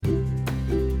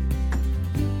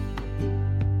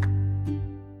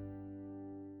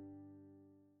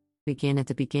Begin at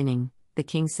the beginning, the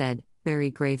king said, very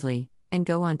gravely, and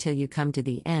go on till you come to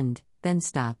the end, then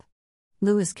stop.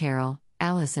 Lewis Carroll,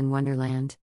 Alice in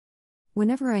Wonderland.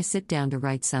 Whenever I sit down to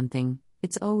write something,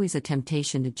 it's always a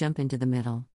temptation to jump into the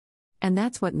middle. And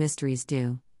that's what mysteries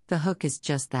do, the hook is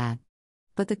just that.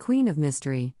 But the queen of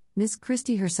mystery, Miss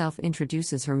Christie herself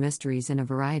introduces her mysteries in a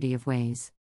variety of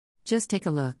ways. Just take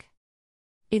a look.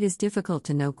 It is difficult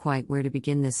to know quite where to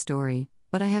begin this story,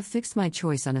 but I have fixed my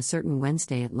choice on a certain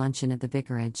Wednesday at luncheon at the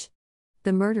vicarage.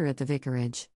 The murder at the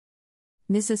vicarage.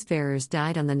 Mrs. Ferrars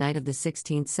died on the night of the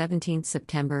 16th-17th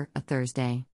September, a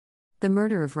Thursday. The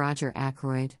murder of Roger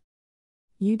Ackroyd.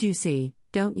 You do see,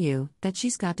 don't you, that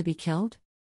she's got to be killed?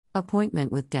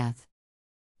 Appointment with death.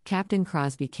 Captain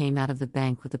Crosby came out of the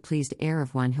bank with the pleased air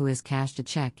of one who has cashed a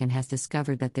check and has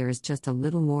discovered that there is just a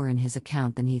little more in his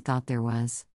account than he thought there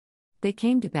was. They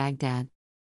came to Baghdad.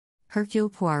 Hercule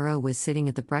Poirot was sitting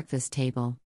at the breakfast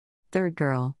table. Third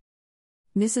girl.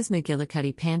 Mrs.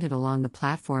 McGillicuddy panted along the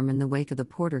platform in the wake of the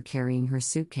porter carrying her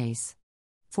suitcase.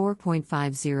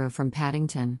 4.50 from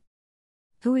Paddington.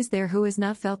 Who is there who has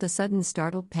not felt a sudden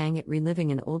startled pang at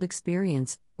reliving an old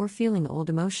experience, or feeling old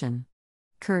emotion?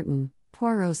 Curtain,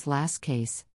 Poirot's last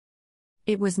case.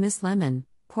 It was Miss Lemon,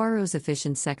 Poirot's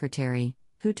efficient secretary,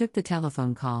 who took the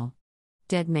telephone call.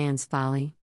 Dead Man's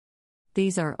Folly.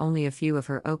 These are only a few of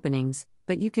her openings,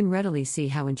 but you can readily see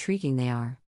how intriguing they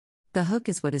are. The hook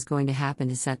is what is going to happen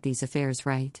to set these affairs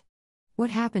right. What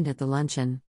happened at the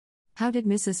luncheon? How did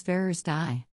Mrs. Ferrars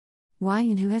die? Why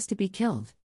and who has to be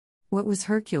killed? What was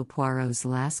Hercule Poirot's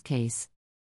last case?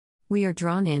 We are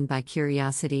drawn in by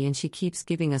curiosity and she keeps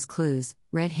giving us clues,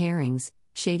 red herrings,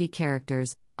 shady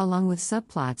characters, along with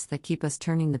subplots that keep us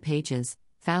turning the pages,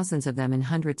 thousands of them in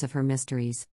hundreds of her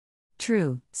mysteries.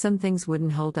 True, some things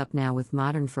wouldn't hold up now with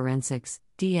modern forensics,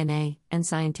 DNA, and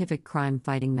scientific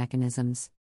crime-fighting mechanisms.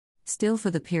 Still,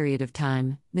 for the period of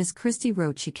time, Miss Christie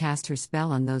wrote, she cast her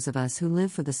spell on those of us who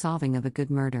live for the solving of a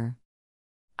good murder.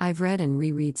 I've read and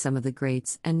reread some of the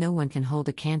greats, and no one can hold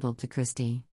a candle to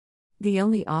Christie. The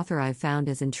only author I've found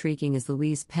as intriguing is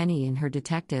Louise Penny in her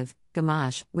detective,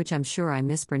 Gamache, which I'm sure I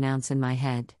mispronounce in my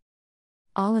head.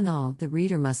 All in all, the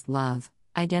reader must love,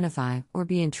 identify, or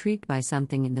be intrigued by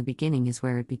something in the beginning is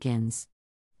where it begins.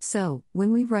 So,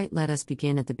 when we write, let us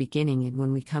begin at the beginning, and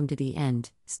when we come to the end,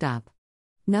 stop.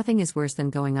 Nothing is worse than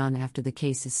going on after the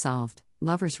case is solved,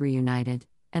 lovers reunited,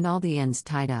 and all the ends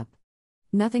tied up.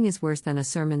 Nothing is worse than a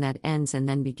sermon that ends and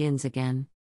then begins again.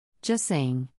 Just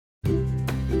saying.